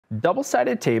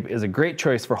Double-sided tape is a great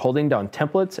choice for holding down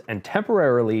templates and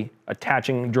temporarily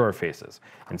attaching drawer faces,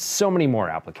 and so many more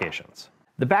applications.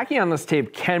 The backing on this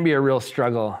tape can be a real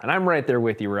struggle, and I'm right there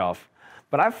with you, Ralph.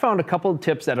 But I've found a couple of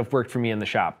tips that have worked for me in the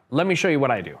shop. Let me show you what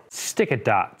I do. Stick it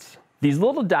dots. These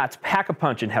little dots pack a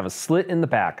punch and have a slit in the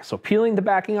back, so peeling the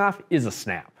backing off is a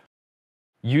snap.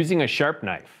 Using a sharp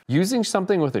knife. Using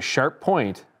something with a sharp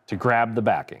point to grab the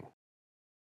backing.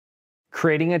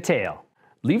 Creating a tail.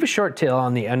 Leave a short tail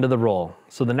on the end of the roll,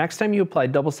 so the next time you apply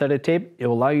double-sided tape, it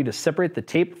will allow you to separate the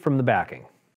tape from the backing.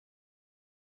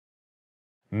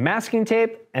 Masking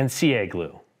tape and CA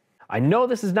glue. I know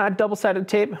this is not double-sided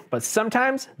tape, but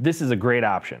sometimes this is a great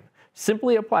option.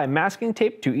 Simply apply masking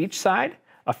tape to each side,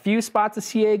 a few spots of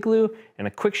CA glue, and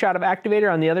a quick shot of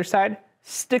activator on the other side,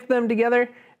 stick them together,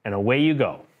 and away you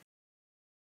go.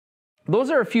 Those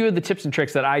are a few of the tips and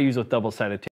tricks that I use with double-sided tape.